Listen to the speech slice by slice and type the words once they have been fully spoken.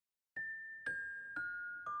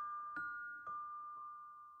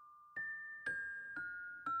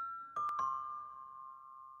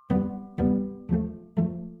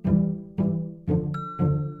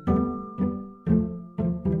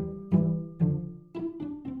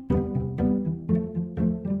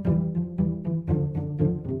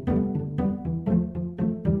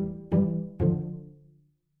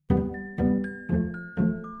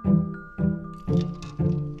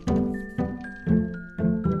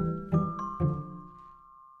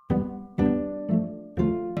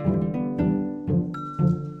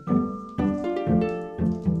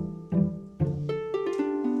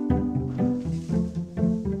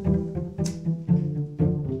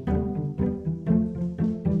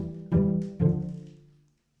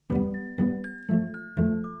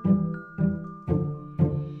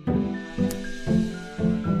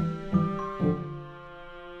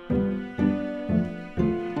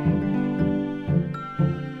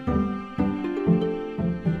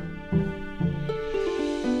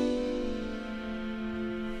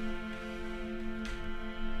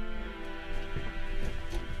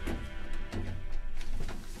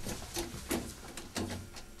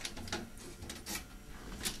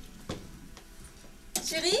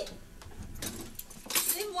Chérie?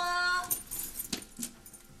 C'est moi.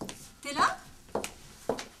 T'es là?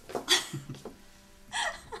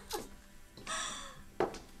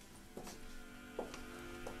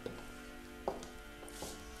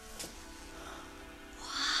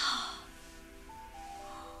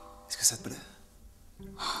 Est-ce que ça te plaît?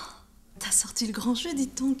 T'as sorti le grand jeu,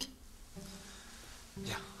 dites donc.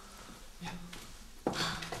 Viens. Viens.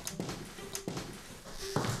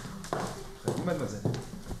 Vous, mademoiselle.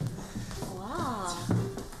 Waouh.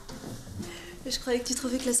 Je croyais que tu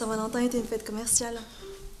trouvais que la Saint-Valentin était une fête commerciale.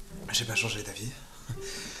 J'ai pas changé d'avis.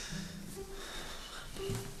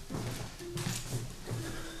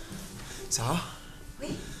 Sarah?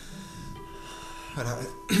 Oui. Voilà.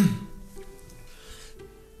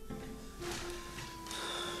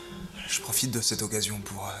 Je profite de cette occasion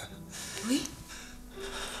pour... Oui.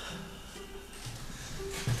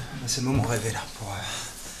 C'est le moment rêvé là, pour...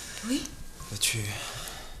 Oui. Veux-tu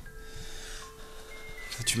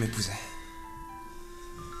m'épouser?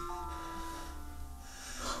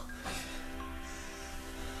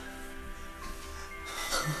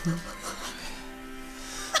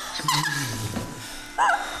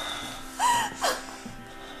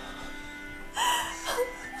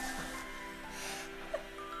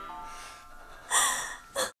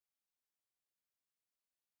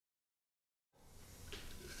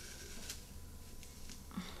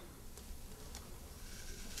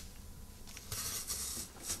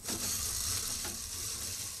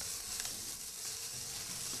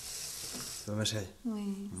 Ça va, ma chérie?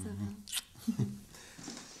 Oui, ça va.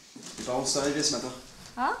 Tes parents sont arrivés ce matin?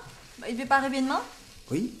 Ah? Bah, il devait pas arriver demain?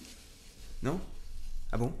 Oui? Non?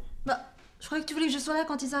 Ah bon? Bah, je croyais que tu voulais que je sois là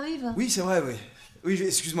quand ils arrivent. Oui, c'est vrai, oui. Oui,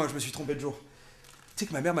 excuse-moi, je me suis trompé de jour. Tu sais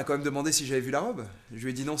que ma mère m'a quand même demandé si j'avais vu la robe. Je lui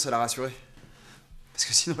ai dit non, ça l'a rassurée. Parce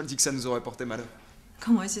que sinon, elle dit que ça nous aurait porté malheur.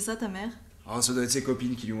 Comment c'est ça, ta mère? Oh, ça doit être ses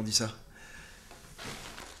copines qui lui ont dit ça.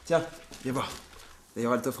 Tiens, viens voir.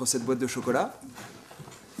 D'ailleurs, elle t'offre cette boîte de chocolat.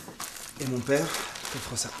 Et mon père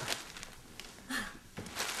t'offre ça.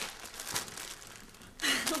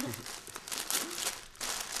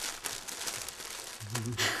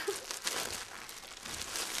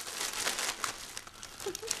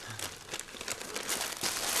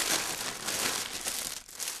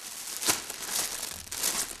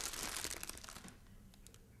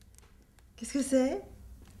 Qu'est-ce que c'est?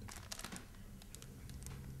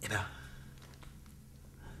 Eh ben...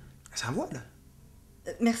 c'est un voile.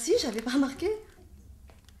 Merci, j'avais pas remarqué.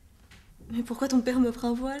 Mais pourquoi ton père me prend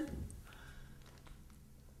un voile?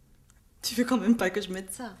 Tu veux quand même pas que je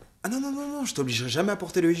mette ça? Ah non, non, non, non, je t'obligerai jamais à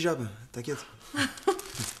porter le hijab. T'inquiète.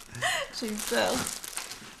 J'ai eu peur.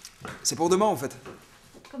 C'est pour demain, en fait.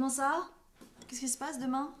 Comment ça? Qu'est-ce qui se passe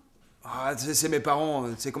demain? Ah, tu sais, c'est mes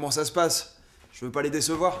parents. Tu sais comment ça se passe. Je veux pas les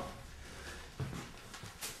décevoir.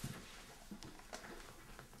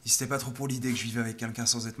 Ils s'étaient pas trop pour l'idée que je vivais avec quelqu'un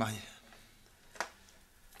sans être marié.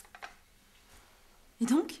 Et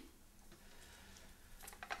donc?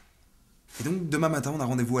 Et donc, demain matin, on a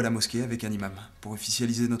rendez-vous à la mosquée avec un imam pour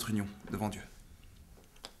officialiser notre union devant Dieu.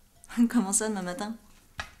 Comment ça, demain matin?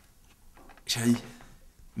 Chérie,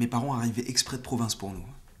 mes parents arrivaient exprès de province pour nous.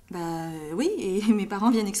 Bah oui, et mes parents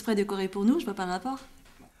viennent exprès de Corée pour nous, je vois pas le rapport.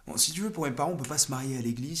 Bon, si tu veux, pour mes parents, on peut pas se marier à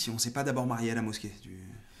l'église si on s'est pas d'abord marié à la mosquée.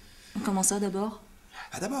 Comment ça, d'abord?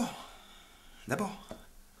 Ah, d'abord. D'abord.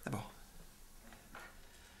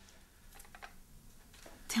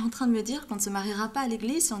 T'es en train de me dire qu'on ne se mariera pas à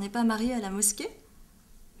l'église si on n'est pas marié à la mosquée?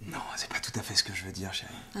 Non, c'est pas tout à fait ce que je veux dire,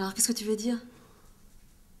 chérie. Alors, qu'est-ce que tu veux dire?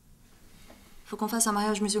 Faut qu'on fasse un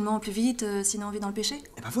mariage musulman au plus vite, sinon on vit dans le péché?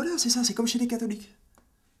 Eh ben voilà, c'est ça, c'est comme chez les catholiques.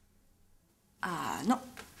 Ah non.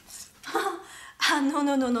 Ah non,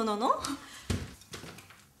 non, non, non, non, non.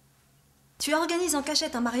 Tu organises en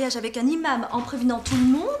cachette un mariage avec un imam en prévenant tout le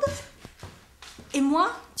monde, et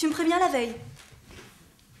moi, tu me préviens la veille.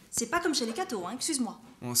 C'est pas comme chez les cathos, hein, excuse-moi.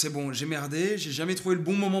 Bon, c'est bon, j'ai merdé, j'ai jamais trouvé le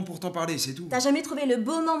bon moment pour t'en parler, c'est tout. T'as jamais trouvé le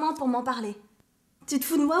beau moment pour m'en parler? Tu te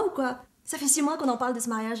fous de moi ou quoi? Ça fait 6 mois qu'on en parle de ce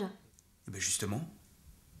mariage. Eh ben justement.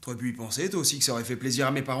 T'aurais pu y penser, toi aussi, que ça aurait fait plaisir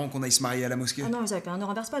à mes parents qu'on aille se marier à la mosquée. Ah non, Isaac, ne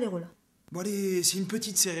renverse pas les rôles. Bon allez, c'est une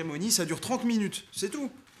petite cérémonie, ça dure 30 minutes, c'est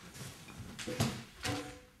tout.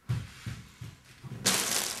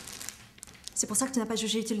 C'est pour ça que tu n'as pas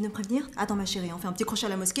jugé utile de me prévenir? Attends ma chérie, on fait un petit crochet à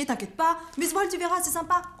la mosquée, t'inquiète pas. Mais ce voile, tu verras, c'est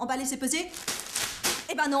sympa. Emballer, c'est peser.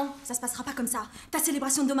 Eh ben non, ça se passera pas comme ça. Ta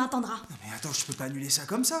célébration de demain attendra. Non mais attends, je peux pas annuler ça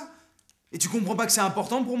comme ça. Et tu comprends pas que c'est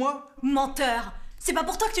important pour moi? Menteur! C'est pas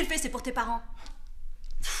pour toi que tu le fais, c'est pour tes parents.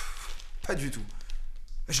 Pas du tout.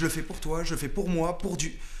 Je le fais pour toi, je le fais pour moi, pour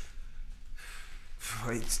du...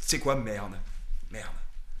 Ouais, c'est quoi, merde. Merde.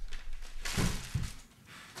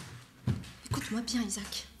 Écoute, Écoute-moi bien,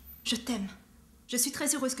 Isaac. Je t'aime. Je suis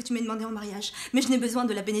très heureuse que tu m'aies demandé en mariage, mais je n'ai besoin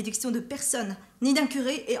de la bénédiction de personne, ni d'un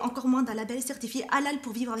curé et encore moins d'un label certifié halal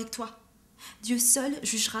pour vivre avec toi. Dieu seul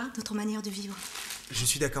jugera notre manière de vivre. Je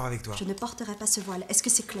suis d'accord avec toi. Je ne porterai pas ce voile, est-ce que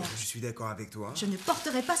c'est clair? Je suis d'accord avec toi. Je ne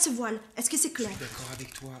porterai pas ce voile, est-ce que c'est clair? Je suis d'accord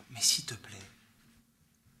avec toi, mais s'il te plaît,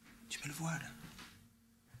 tu mets le voile.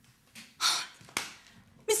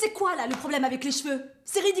 Mais c'est quoi là le problème avec les cheveux?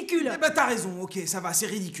 C'est ridicule. Eh ben t'as raison, ok, ça va, c'est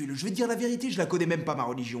ridicule. Je vais te dire la vérité, je la connais même pas ma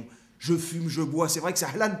religion. Je fume, je bois, c'est vrai que c'est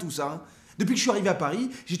halal tout ça. Hein. Depuis que je suis arrivé à Paris,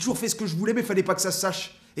 j'ai toujours fait ce que je voulais, mais fallait pas que ça se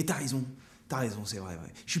sache. Et t'as raison, c'est vrai.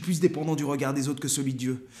 Je suis plus dépendant du regard des autres que celui de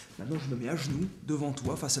Dieu. Maintenant, je me mets à genoux devant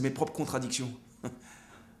toi face à mes propres contradictions.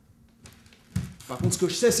 Par contre, ce que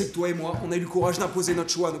je sais, c'est que toi et moi, on a eu le courage d'imposer notre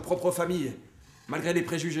choix à nos propres familles, malgré les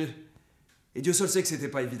préjugés. Et Dieu seul sait que c'était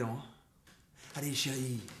pas évident. Hein. Allez,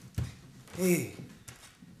 chérie. Hé,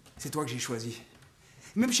 c'est toi que j'ai choisi.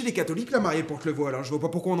 Même chez les catholiques, la mariée porte le voile. Hein. Je vois pas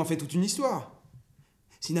pourquoi on en fait toute une histoire.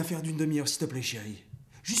 C'est une affaire d'une demi-heure, s'il te plaît, chérie.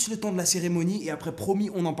 Juste le temps de la cérémonie et après, promis,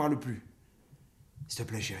 on n'en parle plus. S'il te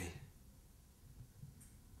plaît, chérie.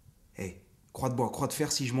 Hé, croix de bois, croix de fer,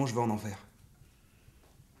 si je mange, je vais en enfer.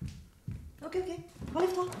 Ok,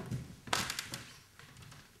 relève-toi.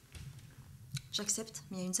 J'accepte,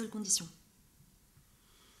 mais il y a une seule condition.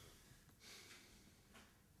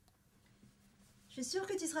 Je suis sûre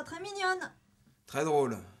que tu seras très mignonne. Très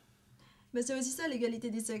drôle. Bah c'est aussi ça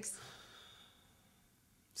l'égalité des sexes.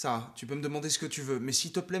 Ça, tu peux me demander ce que tu veux, mais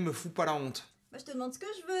s'il te plaît, me fous pas la honte. Bah je te demande ce que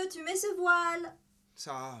je veux, tu mets ce voile.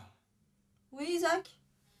 Ça. Oui, Isaac?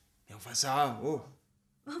 Mais enfin, ça, oh.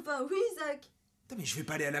 Enfin oui, Isaac. Putain, mais je vais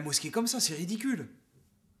pas aller à la mosquée comme ça, c'est ridicule.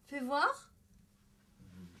 Fais voir.